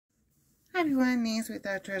Hi everyone, Nancy with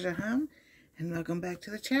our treasure home, and welcome back to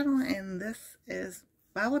the channel. And this is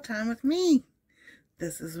Bible time with me.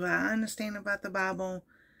 This is what I understand about the Bible,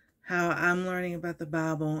 how I'm learning about the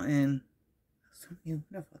Bible, and so many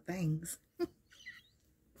wonderful things.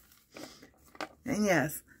 And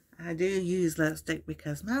yes, I do use lipstick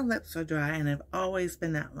because my lips are dry and have always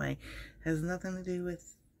been that way. It has nothing to do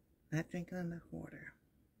with not drinking enough water.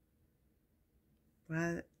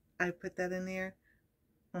 Why I put that in there,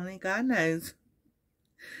 only God knows.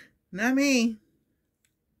 Not me.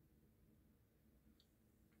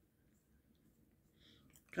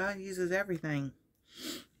 God uses everything.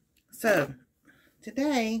 So,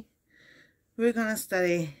 today, we're going to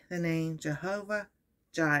study the name Jehovah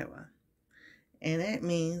Jiva. And it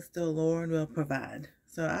means the Lord will provide.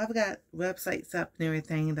 So, I've got websites up and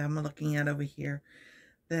everything that I'm looking at over here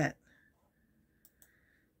that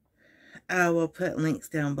I will put links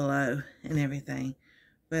down below and everything.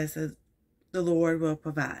 But it says, the Lord will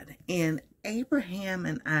provide. And Abraham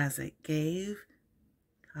and Isaac gave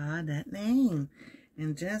God that name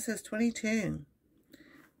in Genesis 22.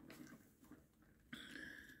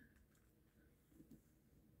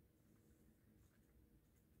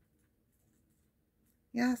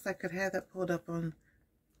 Yes, I could have that pulled up on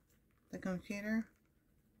the computer.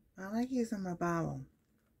 I like using my Bible.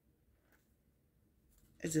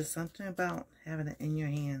 It's just something about having it in your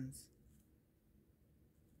hands.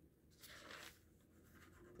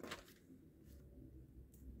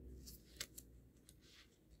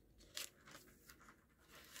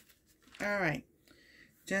 Alright,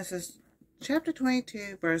 Genesis chapter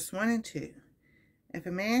 22, verse 1 and 2. If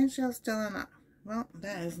a man shall steal an... Well,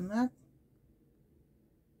 that is not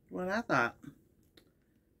what I thought.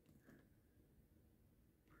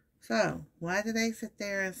 So, why did they sit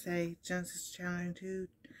there and say Genesis chapter 2,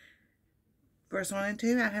 verse 1 and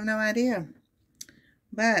 2? I have no idea.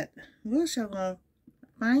 But we shall go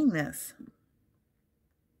find this.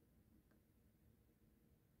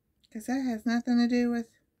 Because that has nothing to do with...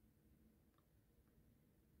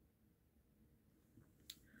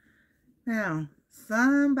 Now,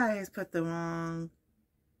 somebody's put the wrong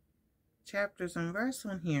chapters and verse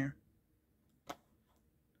on here.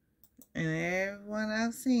 And everyone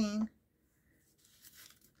I've seen,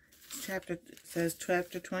 says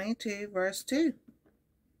chapter 22, verse 2.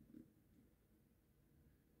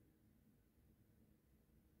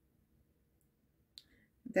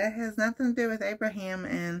 That has nothing to do with Abraham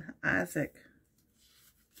and Isaac.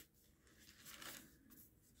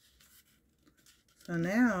 So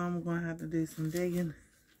now I'm going to have to do some digging.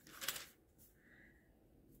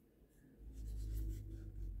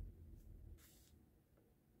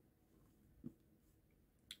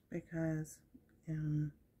 Because,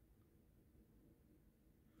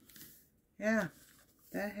 yeah,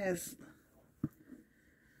 that has,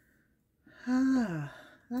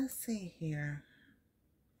 let's see here.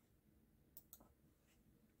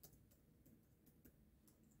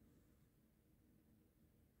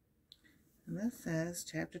 And this says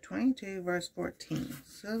chapter 22, verse 14.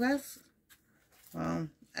 So that's, well,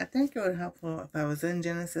 I think it would be helpful if I was in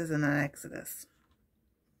Genesis and not Exodus.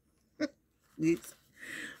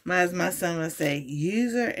 As my son would say,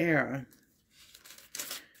 user error.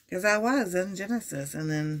 Because I was in Genesis,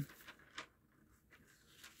 and then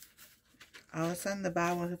all of a sudden the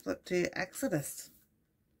Bible had flipped to Exodus.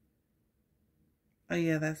 Oh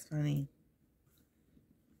yeah, that's funny.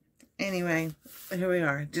 Anyway, here we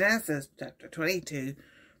are. Genesis chapter 22,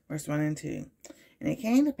 verse 1 and 2. And it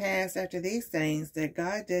came to pass after these things that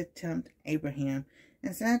God did tempt Abraham,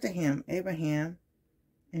 and said unto him, Abraham,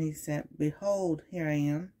 and he said, Behold, here I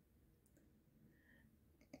am.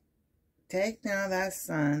 Take now thy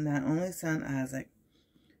son, thy only son Isaac,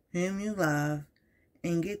 whom you love,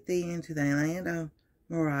 and get thee into the land of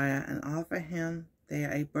Moriah, and offer him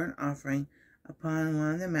there a burnt offering upon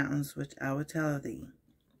one of the mountains which I will tell thee.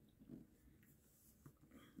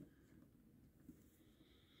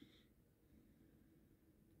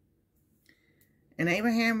 And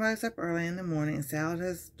Abraham rose up early in the morning, and saddled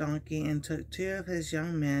his donkey, and took 2 of his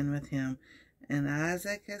young men with him, and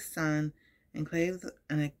Isaac his son, and clave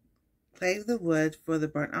the wood for the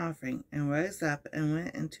burnt offering, and rose up and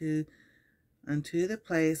went unto the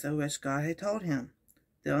place of which God had told him.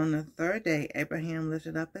 Then on the 3rd day Abraham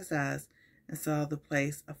lifted up his eyes, and saw the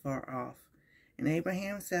place afar off. And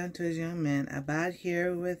Abraham said unto his young men, Abide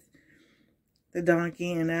here with the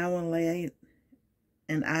donkey, and I,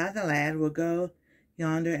 the lad, will go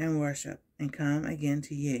yonder and worship, and come again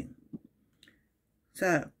to you.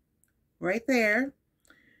 So, right there,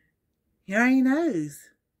 he already knows.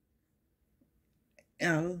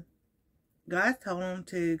 God told him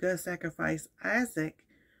to go sacrifice Isaac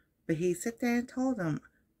But he sat there and told them,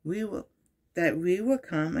 that we will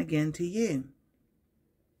come again to you.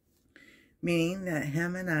 Meaning that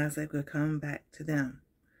him and Isaac would come back to them.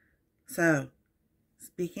 So,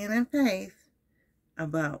 speaking in faith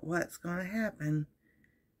about what's going to happen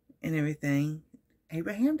and everything,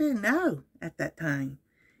 Abraham didn't know at that time.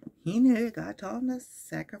 He knew God told him to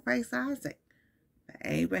sacrifice Isaac. But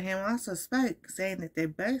Abraham also spoke, saying that they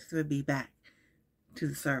both would be back to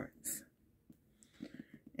the servants.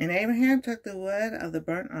 And Abraham took the wood of the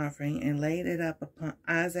burnt offering and laid it up upon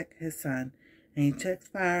Isaac his son. And he took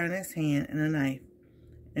fire in his hand and a knife.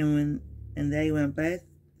 And they went both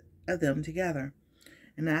of them together.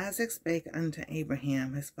 And Isaac spake unto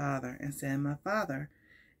Abraham his father, and said, My father.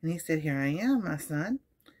 And he said, Here I am, my son.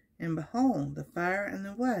 And behold, the fire and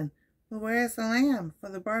the wood. But where is the lamb for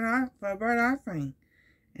a burnt offering?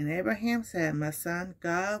 And Abraham said, My son,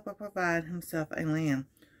 God will provide himself a lamb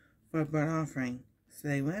for a burnt offering. So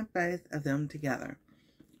they went both of them together.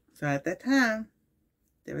 So at that time,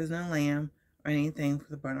 there was no lamb or anything for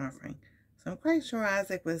the burnt offering. So I'm quite sure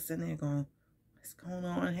Isaac was sitting there going, what's going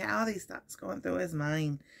on here? All these thoughts going through his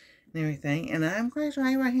mind and everything. And I'm quite sure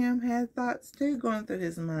Abraham had thoughts too going through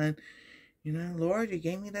his mind. You know, Lord, you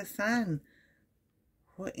gave me the son.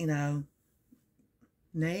 What, you know,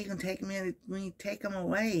 now you're going to take me when you take him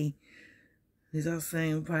away. He's also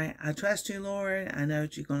saying, I trust you, Lord. I know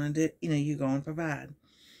what you're going to do. You know, you're going to provide.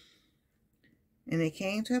 And they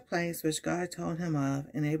came to a place which God told him of,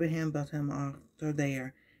 and Abraham built him an altar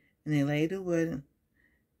there. And they laid the wood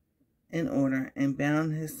in order, and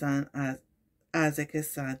bound his son, Isaac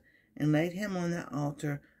his son, and laid him on the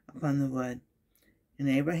altar upon the wood. And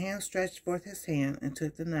Abraham stretched forth his hand, and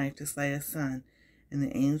took the knife to slay his son. And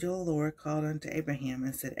the angel of the Lord called unto Abraham,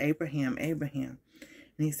 and said, Abraham, Abraham.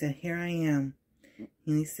 And he said, Here I am.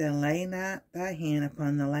 And he said, Lay not thy hand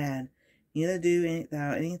upon the lad, neither do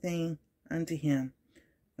thou anything unto him.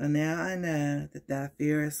 For now I know that thou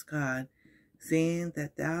fearest God, seeing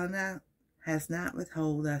that thou hast not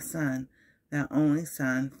withhold thy son, thy only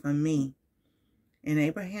son, from me. And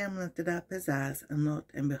Abraham lifted up his eyes, and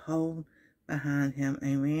looked, and behold, behind him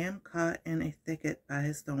a ram caught in a thicket by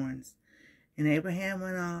his thorns. And Abraham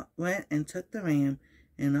went and took the ram,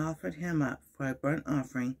 and offered him up for a burnt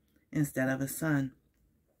offering instead of his son.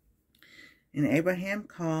 And Abraham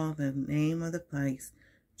called the name of the place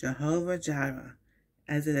Jehovah Jiva,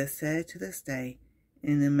 as it is said to this day,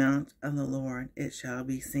 In the mount of the Lord it shall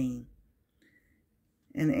be seen.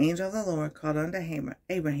 And the angel of the Lord called unto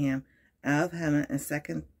Abraham out of heaven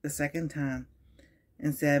the second time,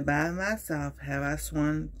 and said, By myself have I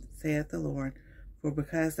sworn, saith the Lord, for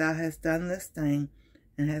because thou hast done this thing,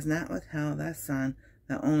 and hast not withheld thy son,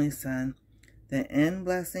 thy only son, that in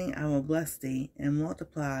blessing I will bless thee, and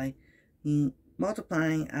multiplying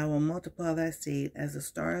I will multiply thy seed as the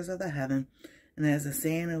stars of the heaven, and as the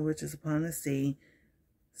sand which is upon the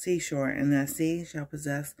seashore, and thy seed shall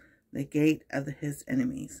possess the gate of his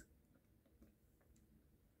enemies.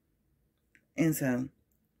 And so,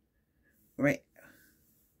 right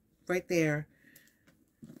there,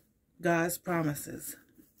 God's promises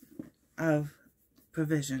of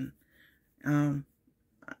provision. To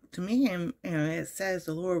me, it says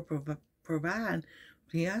the Lord will provide,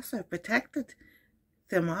 but He also protected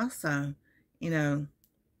them also.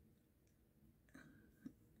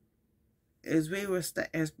 As we were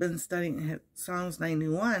been studying Psalms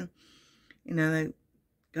 91, that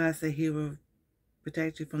God said He will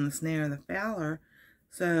protect you from the snare of the fowler.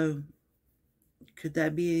 So, could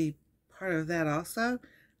that be part of that also?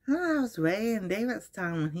 I don't know, it was way in David's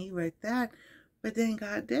time when he wrote that, but then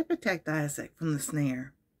God did protect Isaac from the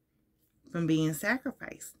snare, from being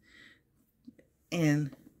sacrificed.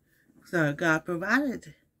 And so God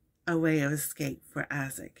provided a way of escape for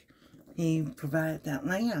Isaac. He provided that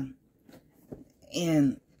lamb.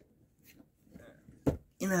 And,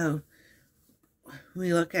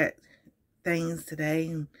 we look at things today,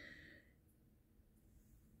 and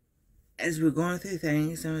as we're going through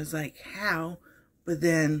things, and it's like, how? But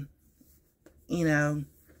then,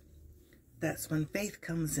 that's when faith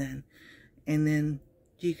comes in. And then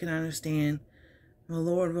you can understand the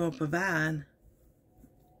Lord will provide.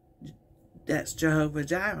 That's Jehovah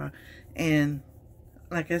Jireh. And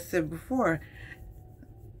like I said before,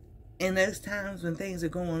 in those times when things are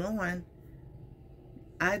going on,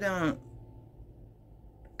 I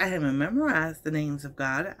haven't memorized the names of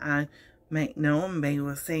God. I may know them, maybe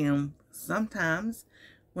will say them sometimes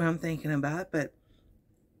when I'm thinking about it, but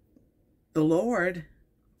the Lord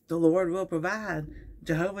will provide.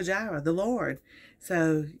 Jehovah Jireh, the Lord.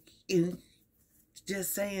 So,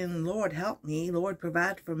 just saying, Lord, help me, Lord,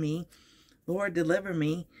 provide for me, Lord, deliver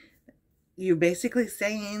me, you're basically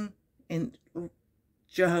saying and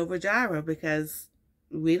Jehovah Jireh, because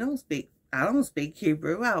I don't speak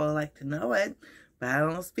Hebrew. I would like to know it, but I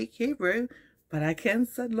don't speak Hebrew. But I can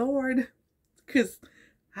say Lord, because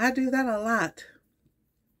I do that a lot.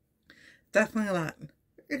 Definitely a lot.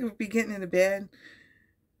 I could be getting into bed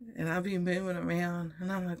and I'll be moving around and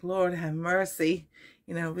I'm like, Lord, have mercy.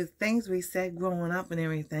 You know, with things we said growing up and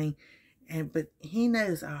everything. But He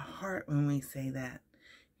knows our heart when we say that.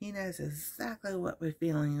 He knows exactly what we're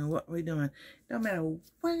feeling and what we're doing. No matter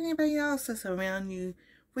what anybody else is around you,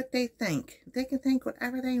 what they think. They can think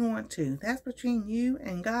whatever they want to. That's between you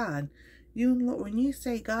and God. When you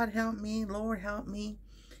say, God help me, Lord help me,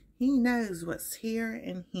 He knows what's here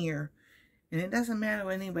and here. And it doesn't matter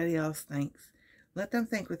what anybody else thinks. Let them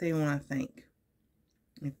think what they want to think.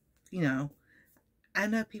 You know, I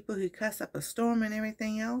know people who cuss up a storm and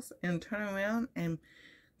everything else and turn around and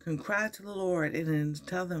can cry to the Lord and then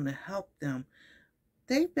tell them to help them.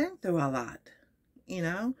 They've been through a lot. You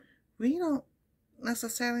know, we don't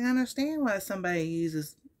necessarily understand why somebody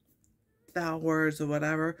uses foul words or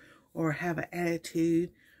whatever, or have an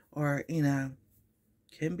attitude, or, you know,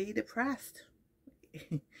 can be depressed.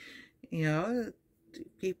 You know,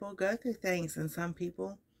 people go through things, and some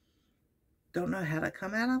people don't know how to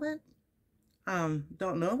come out of it.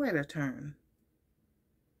 Don't know where to turn.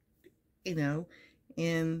 You know,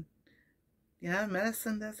 and yeah,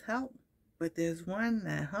 medicine does help, but there's one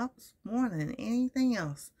that helps more than anything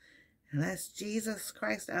else, and that's Jesus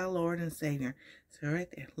Christ, our Lord and Savior. So right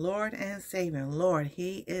there, Lord and Savior. Lord,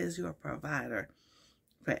 He is your provider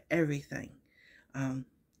for everything.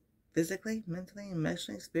 Physically, mentally,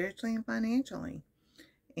 emotionally, spiritually, and financially.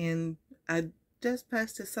 And I just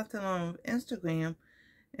posted something on Instagram,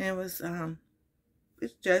 and it was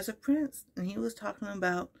it's Joseph Prince, and he was talking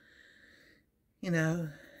about, you know,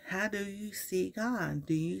 how do you see God?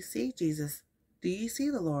 Do you see Jesus? Do you see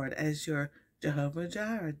the Lord as your Jehovah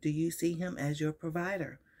Jireh? Do you see Him as your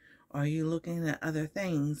provider? Are you looking at other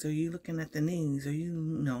things? Are you looking at the news? Are you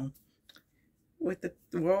know what the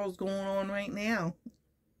world's going on right now?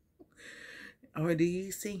 Or do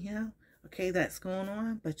you see Him? Okay, that's going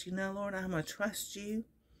on, but you know, Lord, I'm going to trust You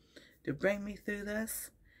to bring me through this.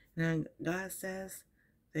 And God says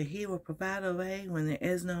that He will provide a way when there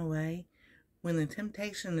is no way. When the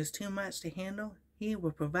temptation is too much to handle, He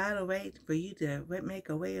will provide a way for you to make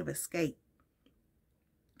a way of escape.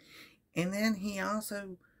 And then He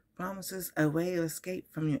also promises a way of escape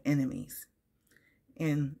from your enemies.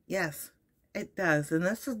 And yes, it does. And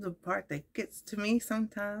this is the part that gets to me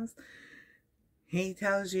sometimes. He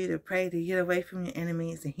tells you to pray to get away from your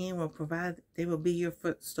enemies, and He will provide, they will be your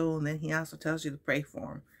footstool. And then He also tells you to pray for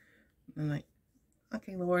them. I'm like,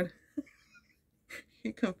 okay, Lord,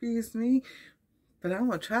 You confused me, but I'm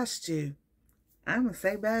going to trust You. I'm going to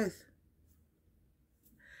say both.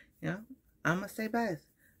 You know, I'm going to say both.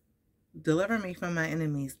 Deliver me from my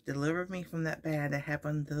enemies. Deliver me from that bad that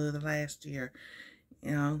happened through the last year.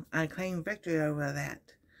 You know, I claim victory over that.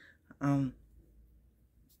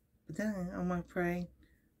 But then I'm going to pray,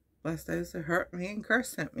 bless those that hurt me and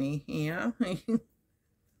curse at me, you know.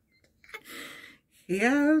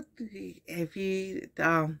 Yeah, if you,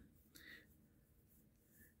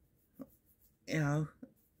 you know,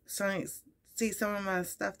 see some of my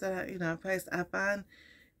stuff that I, you know, post, I find,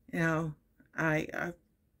 you know, I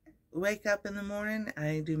wake up in the morning,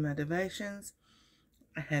 I do my devotions,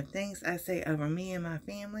 I have things I say over me and my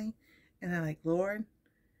family, and I'm like, Lord,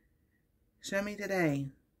 show me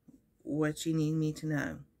today what You need me to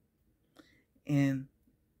know. And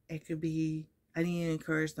it could be, I need to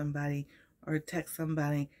encourage somebody or text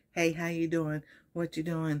somebody, hey, how you doing? What you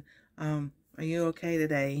doing? Are you okay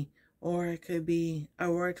today? Or it could be a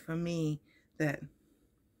word from me that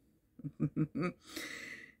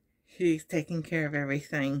He's taking care of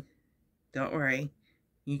everything. Don't worry.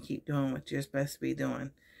 You keep doing what you're supposed to be doing.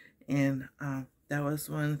 And that was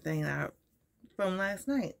one thing from last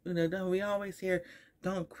night. You know, we always hear,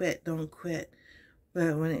 don't quit, don't quit.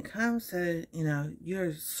 But when it comes to, you know,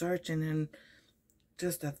 you're searching and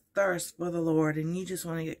just a thirst for the Lord and you just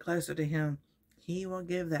want to get closer to Him, He will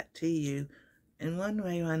give that to you in one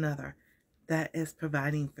way or another. That is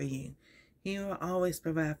providing for you. He will always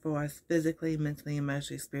provide for us physically, mentally,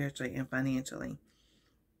 emotionally, spiritually, and financially.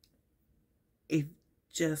 If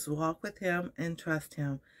just walk with Him and trust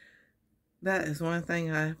Him. That is one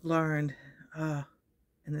thing I've learned in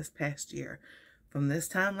this past year. From this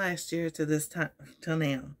time last year to this time till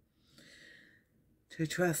now. To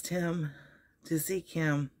trust Him, to seek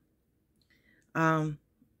Him.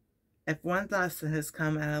 If one lesson has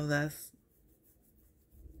come out of this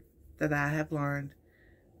that I have learned,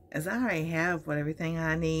 is I already have everything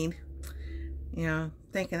I need. You know,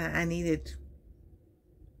 thinking I needed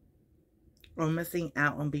or missing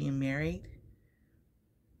out on being married.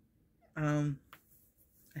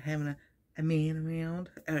 Having a man around,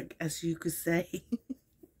 as you could say.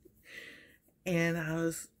 And I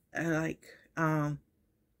was like, when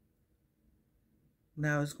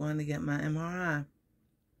I was going to get my MRI,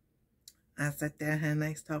 I sat there and had a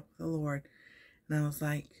nice talk with the Lord. And I was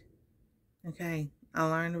like, okay, I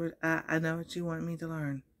learned what I know what you want me to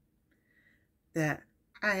learn. That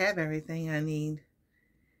I have everything I need.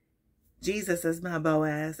 Jesus is my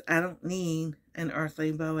Boaz. I don't need an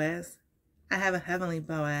earthly Boaz. I have a heavenly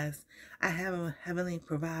Boaz. I have a heavenly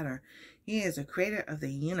provider. He is the creator of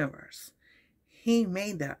the universe. He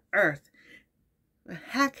made the earth. But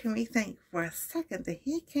how can we think for a second that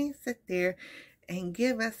he can't sit there and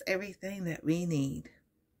give us everything that we need?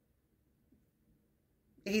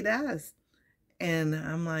 He does. And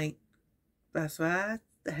I'm like, that's why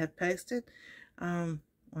I have posted on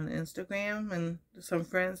Instagram and some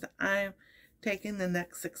friends that I am taking the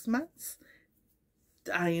next 6 months.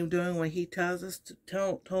 I am doing what he tells us to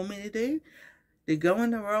told me to do. To go in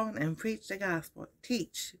the world and preach the gospel.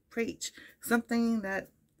 Teach, preach. Something that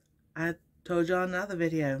I told y'all in another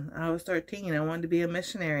video. I was 13. I wanted to be a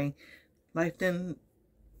missionary. Life didn't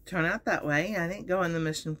turn out that way. I didn't go in the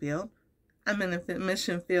mission field. I'm in the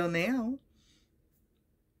mission field now.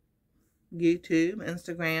 YouTube,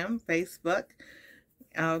 Instagram, Facebook.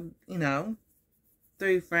 You know,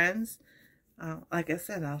 through friends. Like I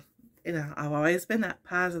said, I've always been that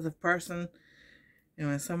positive person. You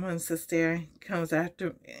know, when someone sits there and comes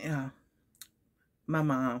after, my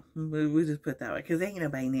mom, we just put it that way, because there ain't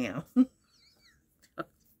nobody now.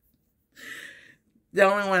 The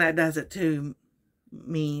only one that does it to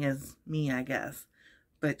me is me, I guess.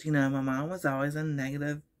 But, you know, my mom was always a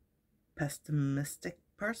negative, pessimistic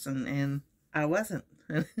person, and I wasn't.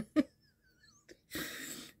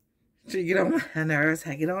 She get on my nerves,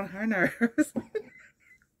 I get on her nerves.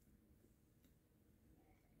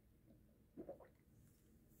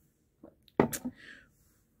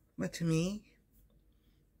 But to me,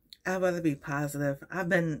 I'd rather be positive. I've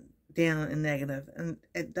been down and negative, and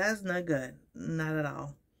it does no good. Not at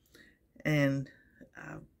all. And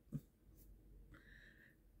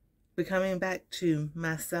becoming back to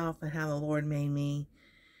myself and how the Lord made me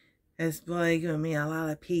has really given me a lot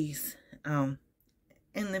of peace. And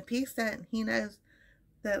the peace that he knows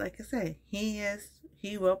that, like I say,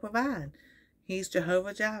 he will provide. He's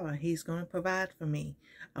Jehovah Jiva. He's going to provide for me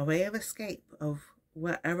a way of escape of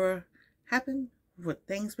whatever happened, what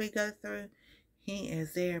things we go through. He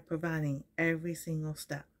is there providing every single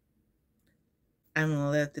step. I'm going to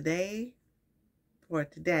live today for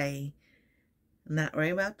today. Not worry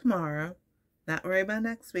about tomorrow. Not worry about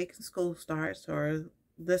next week when school starts, or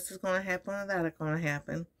this is going to happen or that is going to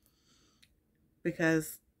happen.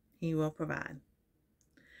 Because he will provide.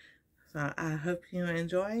 So I hope you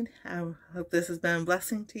enjoyed. I hope this has been a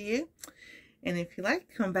blessing to you. And if you like,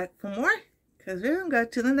 come back for more, because we're going to go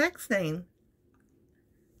to the next thing.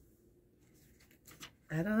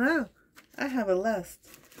 I don't know. I have a list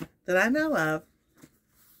that I know of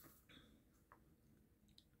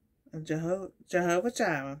Jehovah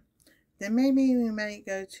Jiva. Then maybe we might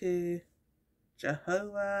go to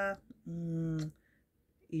Jehovah.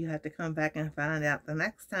 You have to come back and find out the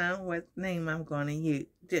next time what name I'm going to use.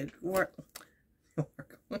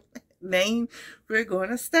 Name we're going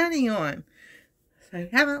to study on. So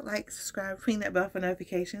if you haven't, like, subscribe, ring that bell for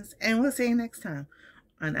notifications, and we'll see you next time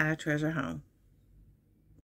on Our Treasure Home.